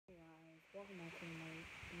welcome back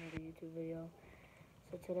to another YouTube video.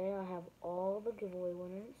 So today I have all the giveaway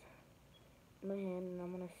winners in my hand, and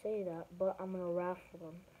I'm gonna say that, but I'm gonna raffle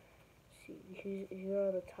them. See, here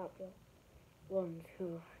are the top ones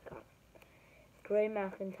who got it. Gray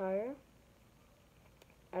McIntyre,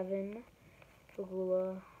 Evan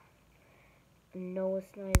Fagula, Noah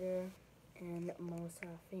Snyder, and Mo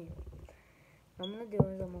Safin. What I'm gonna do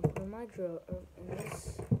is I'm gonna put my drill in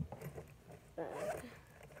this bag.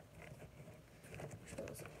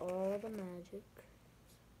 Shows all the magic,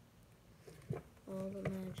 all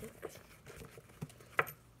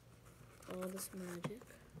this magic,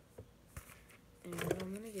 and what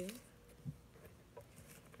I'm gonna do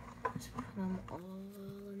is put them all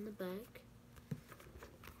in the bag.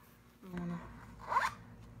 I'm gonna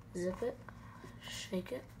zip it,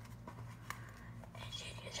 shake it, and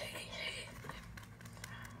shake it.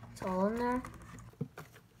 It's all in there.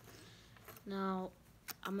 Now,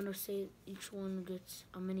 I'm gonna say each one gets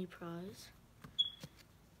a mini prize.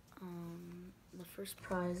 The first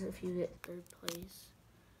prize, if you get third place,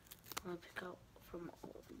 I'm gonna pick out from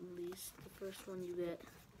least. The first one, you get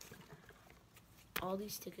all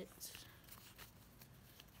these tickets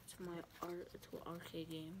to my to an arcade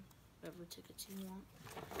game, whatever tickets you want.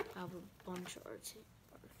 I have a bunch of arcade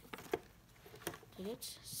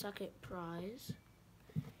tickets. Second prize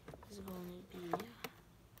is going to be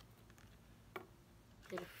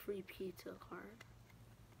get a free pizza card.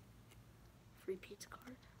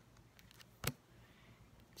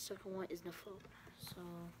 Second one is the phone. So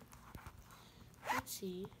let's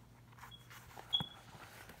see.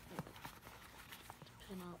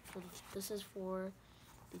 Pin out for this is for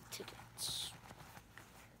the tickets.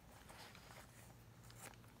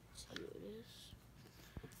 Let's see what it is.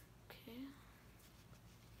 Okay.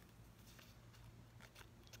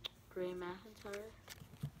 Gray McIntyre.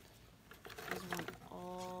 These want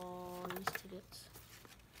all these tickets.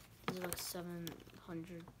 These are like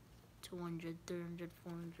 700, 200, 300,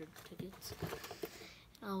 400 tickets.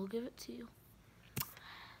 I will give it to you.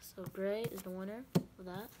 So Gray is the winner for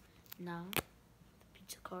that. Now, the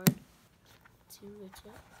pizza card. See who gets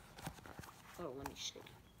it. Oh, let me shake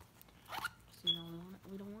it. So, you know,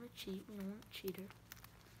 we don't want to cheat. We don't want a cheater.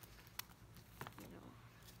 You know.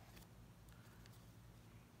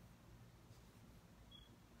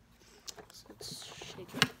 So let's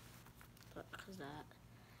shake it. Because that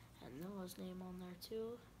had Noah's name on there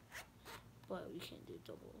too. But we can't do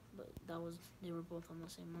double. But they were both on the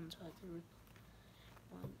same one, so I had to rip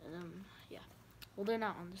one. And then, yeah. Well, they're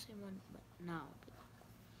not on the same one, but now.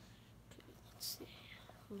 Okay, let's see.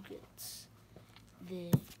 Who gets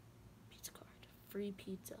the pizza card? Free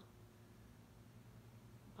pizza.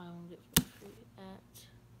 Buy one, get one free at,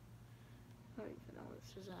 I don't even know what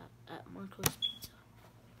this is at Marco's Pizza.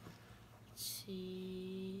 Let's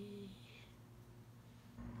see.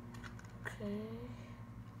 Okay.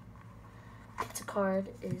 Pizza card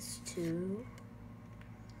is to,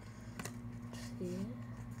 let's see.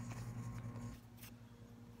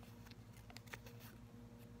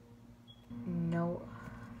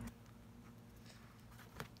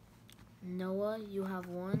 Noah, you have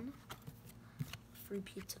one free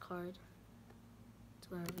pizza card to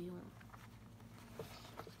wherever you want.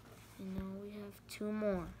 And now we have two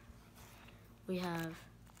more. We have,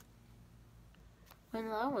 well,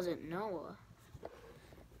 that wasn't Noah.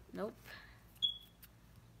 Nope.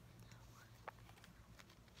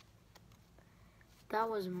 That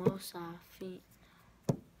was Mo Safin.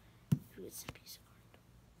 Who gets the pizza card?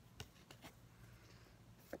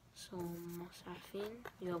 So Mo Safin,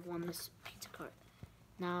 you have won this pizza card.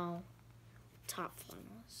 Now, top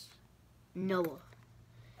finalists: Noah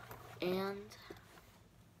and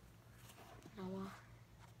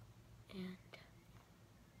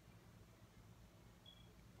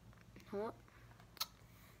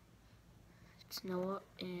It's Noah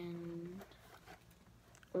and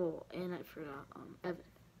and I forgot Evan.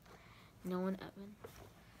 Noah and Evan.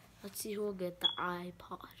 Let's see who will get the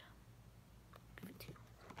iPod. Give it to you.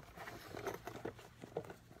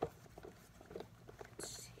 Let's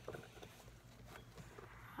see.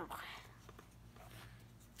 Okay.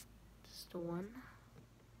 This is the one.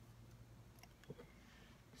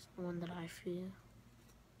 This is the one that I feel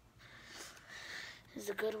is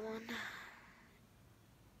a good one.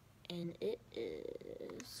 And it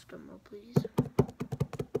is, drumroll please,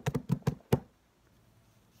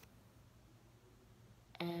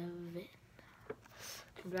 Evan.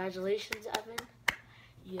 Congratulations, Evan.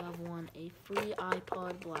 You have won a free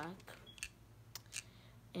iPod Black.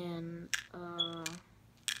 And,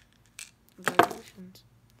 congratulations.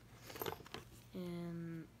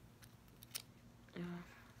 And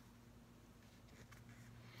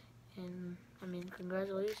And I mean,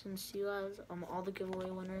 congratulations to you guys, all the giveaway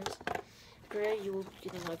winners. Great, you will be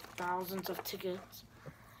getting like thousands of tickets.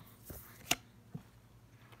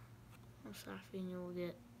 Safi, you will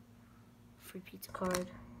get free pizza card.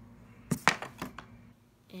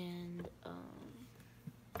 And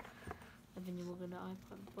Evan, you will get an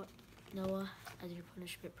iPod. But Noah, as your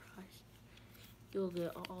punishment prize, you will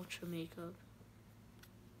get an ultra makeup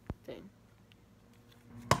thing.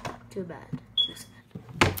 Too bad. Too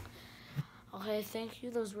sad. Okay, thank you.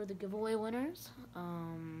 Those were the giveaway winners.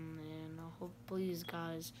 And I hope, please,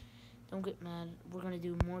 guys, don't get mad. We're gonna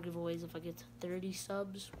do more giveaways if I get to 30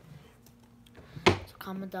 subs. So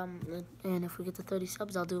comment down, and if we get to 30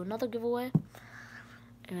 subs, I'll do another giveaway.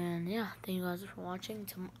 And yeah, thank you guys for watching.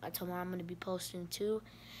 Tomorrow I'm gonna be posting too.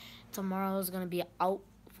 Tomorrow is gonna be an out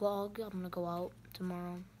vlog. I'm gonna go out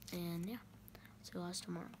tomorrow, and yeah, see you guys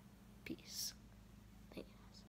tomorrow. Peace.